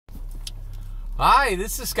Hi,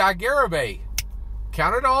 this is Scott Garibay.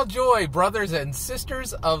 Count it all joy, brothers and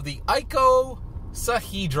sisters of the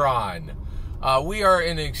icosahedron. We are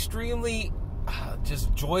in an extremely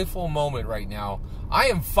just joyful moment right now. I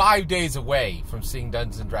am 5 days away from seeing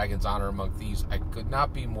Dungeons & Dragons Honor Among Thieves. I could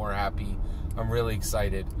not be more happy. I'm really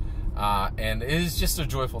excited. And it is just a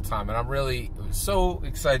joyful time. And I'm really so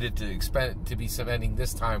excited to be spending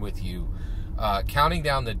this time with you. Counting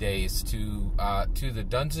down the days to the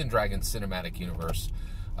Dungeons & Dragons cinematic universe.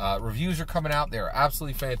 Reviews are coming out. They're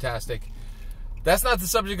absolutely fantastic. That's not the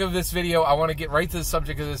subject of this video. I want to get right to the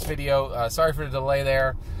subject of this video. Sorry for the delay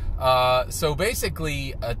there. So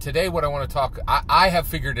basically, today what I want to talk... I have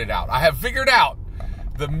figured it out. I have figured out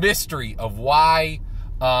the mystery of why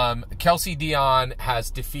Kelsey Dionne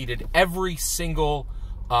has defeated every single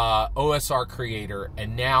OSR creator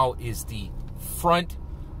and now is the front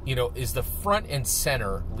and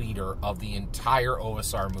center leader of the entire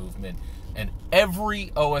OSR movement. And every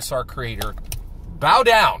OSR creator, bow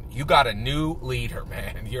down. You got a new leader,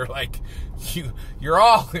 man. You're like, you're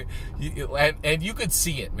all, and you could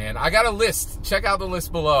see it, man. I got a list. Check out the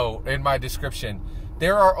list below in my description.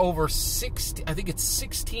 There are over 60, I think it's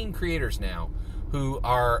 16 creators now who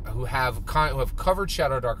have covered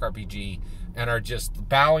ShadowDark RPG and are just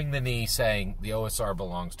bowing the knee saying the OSR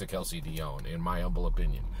belongs to Kelsey Dionne, in my humble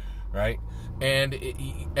opinion, right? And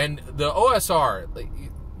the OSR,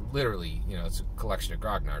 literally, it's a collection of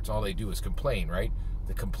grognards. All they do is complain, right?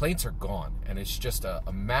 The complaints are gone, and it's just a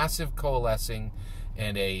massive coalescing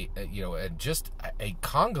and just a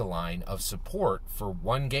conga line of support for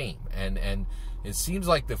one game. And it seems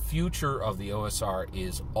like the future of the OSR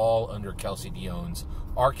is all under Kelsey Dionne's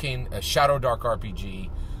ShadowDark RPG,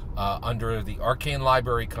 under the Arcane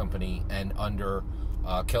Library Company, and under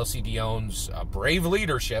Kelsey Dionne's brave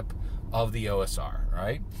leadership of the OSR,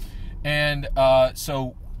 right? And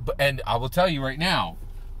and I will tell you right now,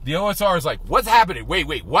 the OSR is like, what's happening?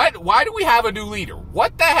 Wait, what? Why do we have a new leader?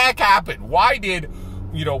 What the heck happened? Why did,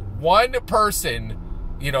 one person,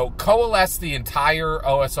 coalesce the entire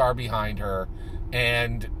OSR behind her,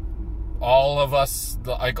 and all of us,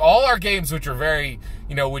 like all our games, which are very,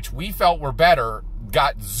 which we felt were better,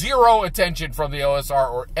 got zero attention from the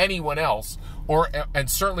OSR or anyone else, and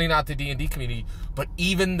certainly not the D&D community, but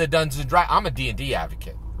even the Dungeons & Dragons. I'm a D&D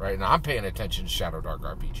advocate, right? And I'm paying attention to ShadowDark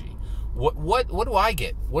RPG. What do I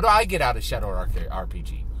get? What do I get out of ShadowDark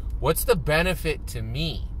RPG? What's the benefit to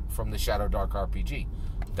me from the ShadowDark RPG?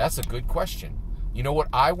 That's a good question. You know what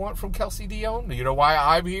I want from Kelsey Dionne? You know why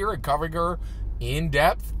I'm here and covering her in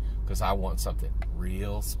depth? Because I want something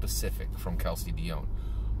real specific from Kelsey Dionne.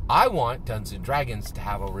 I want Dungeons & Dragons to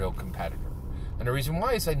have a real competitor. And the reason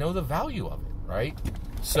why is I know the value of it, right?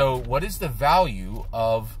 So what is the value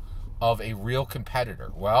of a real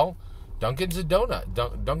competitor? Well, Dunkin' Donuts.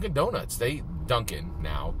 Dunkin'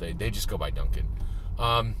 now. They just go by Dunkin'.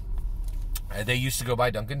 They used to go by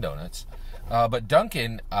Dunkin' Donuts. But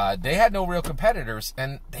Dunkin', they had no real competitors,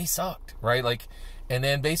 and they sucked, right? And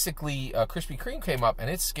then basically Krispy Kreme came up, and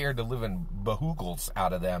it scared the living behoogles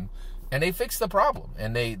out of them. And they fixed the problem.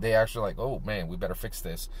 And they actually like, oh, man, we better fix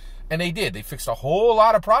this. And they did. They fixed a whole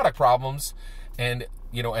lot of product problems. And,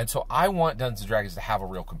 and so I want Dungeons & Dragons to have a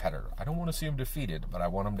real competitor. I don't want to see them defeated, but I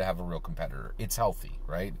want them to have a real competitor. It's healthy,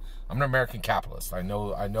 right? I'm an American capitalist. I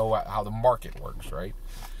know how the market works, right?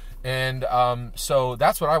 And so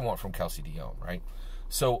that's what I want from Kelsey Dionne, right?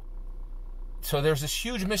 So there's this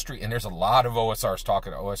huge mystery, and there's a lot of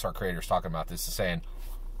OSR creators talking about this, saying,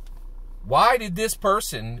 why is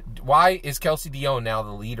Kelsey Dionne now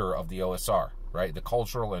the leader of the OSR, right? The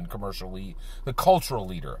cultural leader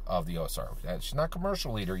of the OSR. She's not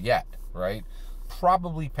commercial leader yet, right?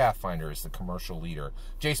 Probably Pathfinder is the commercial leader.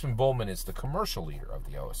 Jason Bowman is the commercial leader of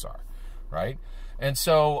the OSR, right? And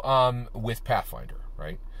so, with Pathfinder,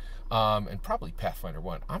 right? And probably Pathfinder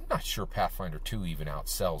 1. I'm not sure Pathfinder 2 even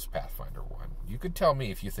outsells Pathfinder 1. You could tell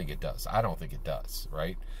me if you think it does. I don't think it does,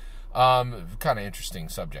 right? Kind of interesting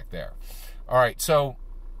subject there. All right, so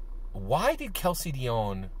why did Kelsey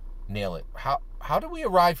Dionne nail it? How do we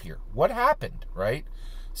arrive here? What happened, right?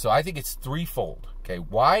 So I think it's threefold. Okay,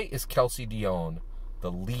 why is Kelsey Dionne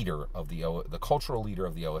the leader of the cultural leader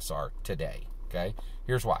of the OSR today? Okay,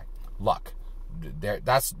 here's why. Luck.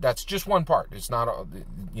 That's just one part. It's not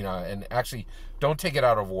and actually don't take it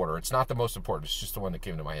out of order. It's not the most important. It's just the one that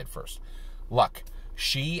came to my head first. Luck.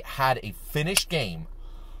 She had a finished game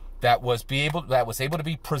that was able to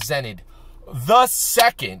be presented the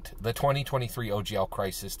second the 2023 OGL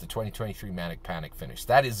Crisis, the 2023 Manic Panic finished.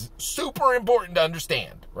 That is super important to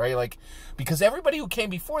understand, right? Because everybody who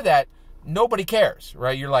came before that, nobody cares,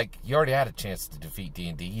 right? You're like, you already had a chance to defeat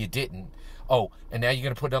D&D. You didn't. Oh, and now you're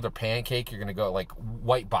going to put another pancake. You're going to go, like,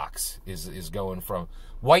 White Box is going from...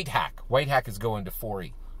 White Hack. White Hack is going to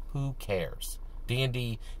 4E. Who cares?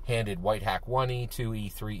 D&D handed White Hack 1E,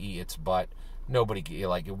 2E, 3E its butt. Nobody,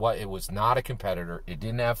 like, it was not a competitor. It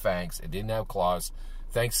didn't have fangs. It didn't have claws.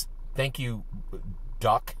 Thank you,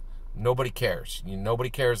 Duck. Nobody cares. Nobody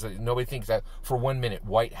cares. Nobody thinks that for 1 minute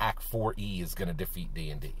White Hack 4E is going to defeat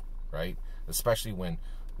D&D, right? Especially when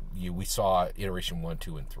we saw iteration 1,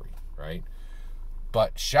 2, and 3, right?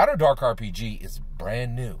 But ShadowDark RPG is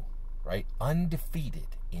brand new, right? Undefeated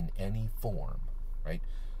in any form, right?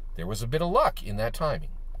 There was a bit of luck in that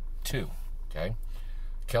timing, too, okay?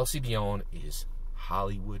 Kelsey Dionne is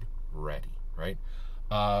Hollywood ready, right?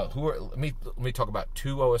 Let me talk about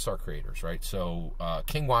 2 OSR creators, right? So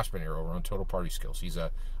King Waspinair over on Total Party Skills, he's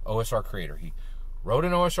a OSR creator. He wrote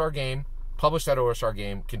an OSR game, published that OSR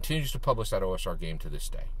game, continues to publish that OSR game to this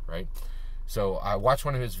day, right? So I watched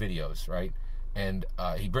one of his videos, right? And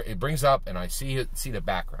it brings up, and I see the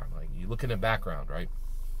background. Like, you look in the background, right?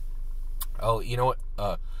 Oh, you know what?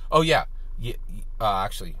 Oh yeah.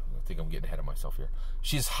 Actually, I think I'm getting ahead of myself here.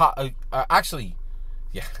 She's actually,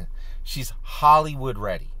 yeah, she's Hollywood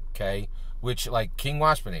ready. Okay, which, like, King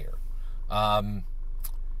Waspinair.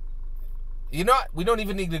 You know what? We don't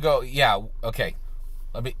even need to go. Yeah, okay.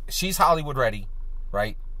 She's Hollywood ready,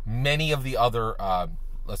 right? Many of the other.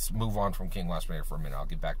 Let's move on from King Waspinair for a minute. I'll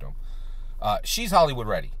get back to him. She's Hollywood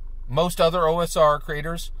ready. Most other OSR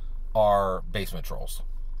creators are basement trolls.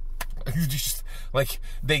 Just, like,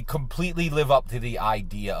 they completely live up to the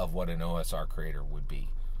idea of what an OSR creator would be.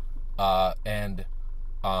 And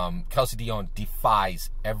Kelsey Dionne defies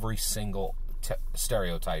every single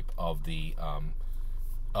stereotype of the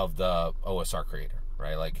OSR creator,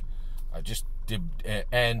 right? Like,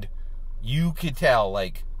 and you could tell,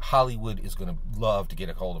 like, Hollywood is going to love to get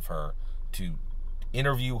a hold of her to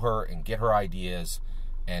interview her and get her ideas,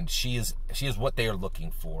 and she is what they are looking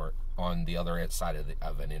for on the other side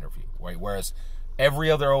of an interview, right? Whereas every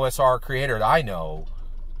other OSR creator that I know,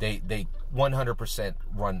 they 100%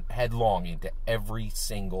 run headlong into every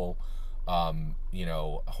single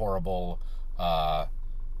horrible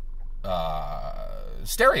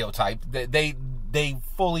stereotype. They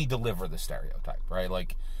fully deliver the stereotype, right?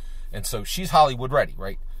 Like, and so she's Hollywood ready,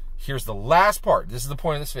 right? Here's the last part. This is the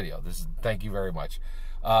point of this video. Thank you very much.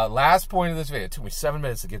 Last point of this video. It took me 7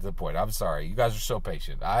 minutes to get to the point. I'm sorry. You guys are so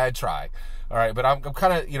patient. I try. All right, but I'm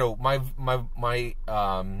kind of, my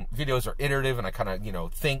videos are iterative, and I kind of,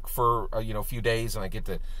 think for, a few days, and I get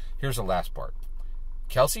to, here's the last part.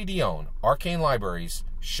 Kelsey Dionne, Arcane Libraries,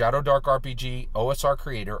 ShadowDark RPG, OSR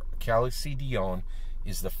creator, Kelsey Dionne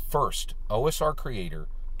is the first OSR creator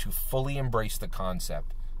to fully embrace the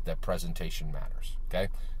concept that presentation matters, okay?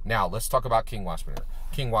 Now, let's talk about King Waspinair.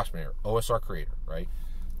 King Waspinair, OSR creator, right?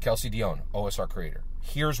 Kelsey Dionne, OSR creator.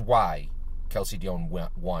 Here's why Kelsey Dionne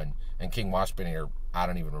won, and King Waspinair, I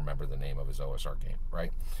don't even remember the name of his OSR game,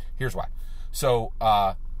 right? Here's why. So,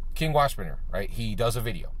 King Waspinair, right? He does a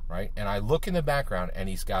video, right? And I look in the background, and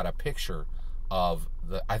he's got a picture of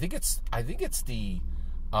I think it's the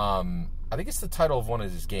title of one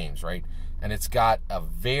of his games, right? And it's got a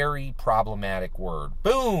very problematic word.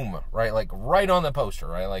 Boom! Right? Like, right on the poster,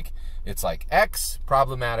 right? Like, it's like, X,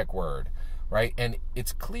 problematic word, right? And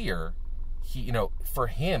it's clear, for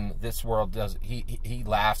him, this world does, he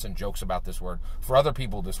laughs and jokes about this word. For other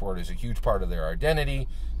people, this word is a huge part of their identity,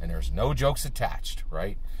 and there's no jokes attached,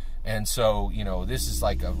 right? And so, this is,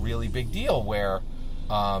 like, a really big deal where,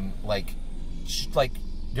 like,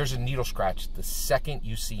 there's a needle scratch the second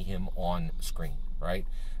you see him on screen, right?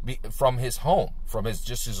 From his home, from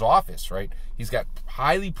his office, right? He's got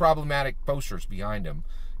highly problematic posters behind him,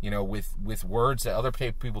 with words that other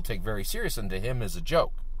people take very serious, and to him is a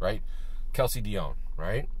joke, right? Kelsey Dionne,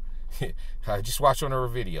 right? I just watched one of her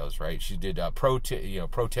videos, right? She did pro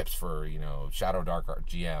tips for ShadowDark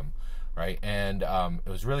GM, right? And it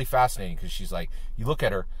was really fascinating because she's like, you look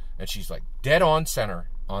at her and she's like dead on center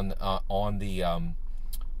on the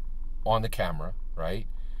camera, right?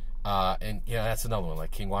 And that's another one.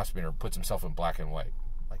 Like, King Waspinair puts himself in black and white.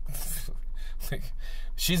 Like,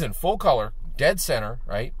 she's in full color, dead center,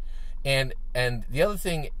 right? And the other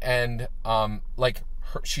thing, and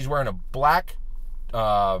she's wearing a black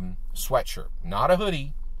sweatshirt, not a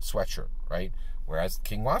hoodie, sweatshirt, right? Whereas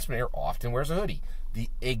King Waspinair often wears a hoodie. The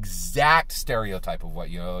exact stereotype of what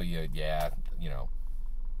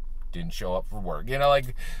didn't show up for work,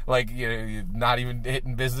 not even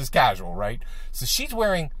hitting business casual, right? So she's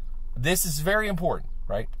wearing, this is very important,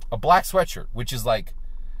 right? A black sweatshirt, which is like,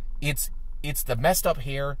 it's the messed up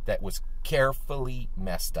hair that was carefully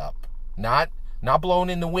messed up, not blown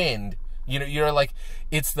in the wind. You're like,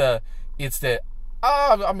 it's It's that,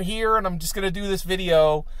 oh, I'm here and I'm just going to do this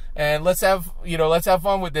video and let's have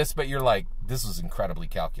fun with this. But you're like, this is incredibly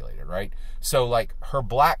calculated, right? So like her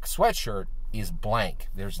black sweatshirt is blank.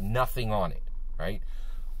 There's nothing on it, right?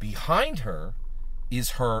 Behind her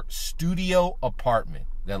is her studio apartment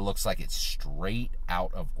that looks like it's straight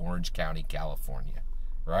out of Orange County, California,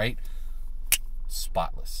 right?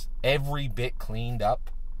 Spotless. Every bit cleaned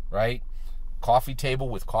up, right? Coffee table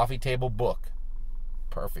with coffee table book.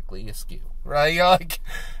 Perfectly askew, right? Like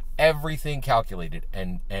everything calculated,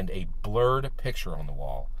 and a blurred picture on the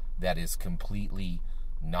wall that is completely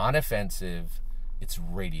non-offensive. It's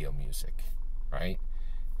radio music, right?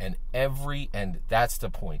 And that's the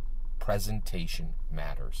point. Presentation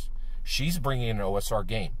matters. She's bringing an OSR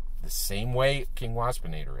game the same way King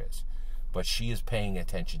Waspinator is, but she is paying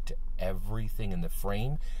attention to everything in the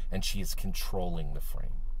frame, and she is controlling the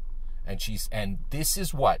frame. And this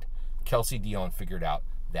is what Kelsey Dionne figured out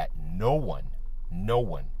that no one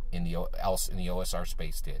in the OSR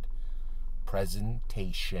space did.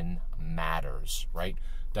 Presentation matters, right?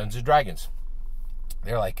 Dungeons and Dragons,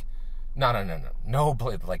 they're like, no,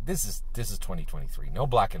 like this is 2023, no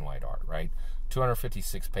black and white art, right?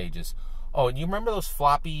 256 pages. Oh, and you remember those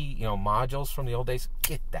floppy, modules from the old days?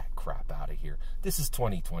 Get that crap out of here. This is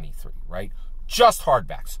 2023, right? Just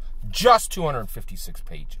hardbacks, just 256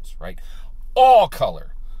 pages, right? All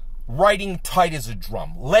color, writing tight as a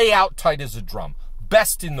drum, layout tight as a drum,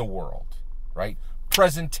 best in the world, right?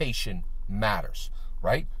 Presentation matters,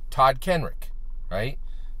 right? Todd Kenrick, right?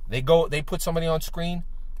 They put somebody on screen,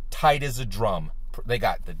 tight as a drum. They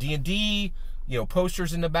got the D&D,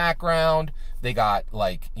 posters in the background. They got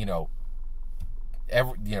like,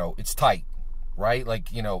 it's tight, right? Like,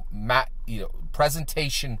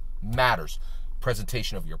 presentation matters.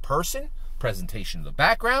 Presentation of your person, presentation of the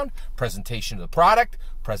background, presentation of the product,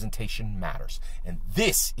 presentation matters. And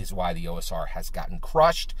this is why the OSR has gotten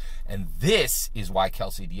crushed, and this is why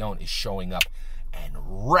Kelsey Dionne is showing up and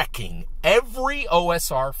wrecking every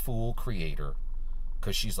OSR fool creator,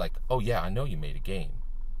 because she's like, oh yeah, I know you made a game,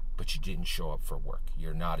 but you didn't show up for work.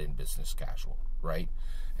 You're not in business casual, right?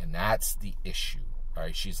 And that's the issue,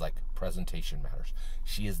 right? She's like, presentation matters.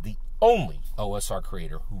 She is the only OSR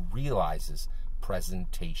creator who realizes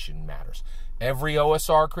presentation matters. Every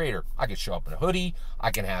OSR creator, I can show up in a hoodie, I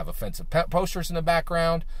can have offensive posters in the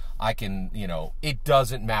background, I can, it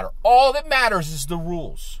doesn't matter. All that matters is the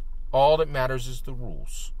rules. All that matters is the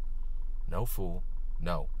rules. No fool,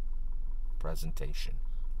 no. Presentation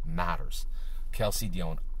matters. Kelsey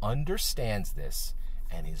Dionne understands this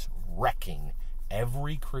and is wrecking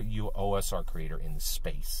every OSR creator in the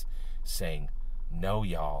space, saying, no,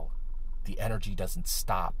 y'all, the energy doesn't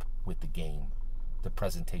stop with the game. The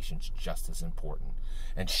presentation's just as important.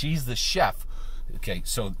 And she's the chef. Okay,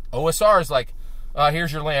 so OSR is like,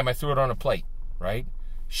 here's your lamb, I threw it on a plate, right?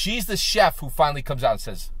 She's the chef who finally comes out and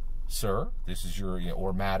says, sir, this is your,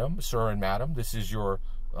 or madam, sir and madam, this is your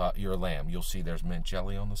lamb. You'll see there's mint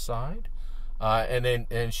jelly on the side.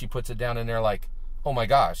 And she puts it down in there like, oh my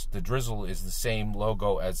gosh, the drizzle is the same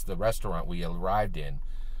logo as the restaurant we arrived in.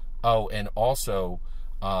 Oh, and also,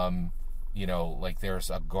 like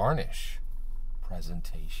there's a garnish.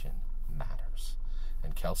 Presentation matters.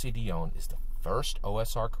 And Kelsey Dionne is the first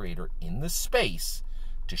OSR creator in the space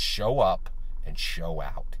to show up and show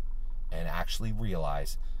out and actually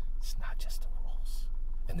realize it's not just the rules.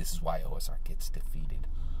 And this is why OSR gets defeated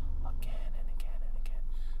again and again and again.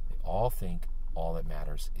 They all think all that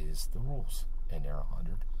matters is the rules, and they're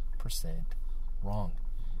 100% wrong.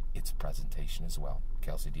 It's presentation as well.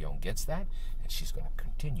 Kelsey Dionne gets that, and she's going to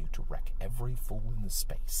continue to wreck every fool in the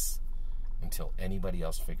space until anybody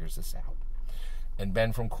else figures this out. And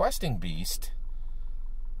Ben from Questing Beast,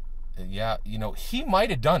 yeah, he might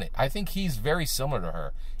have done it. I think he's very similar to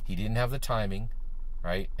her. He didn't have the timing,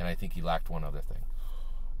 right? And I think he lacked one other thing.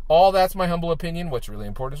 All that's my humble opinion. What's really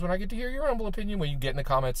important is when I get to hear your humble opinion, when you get in the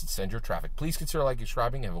comments and send your traffic. Please consider liking,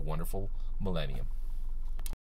 subscribing, and have a wonderful millennium.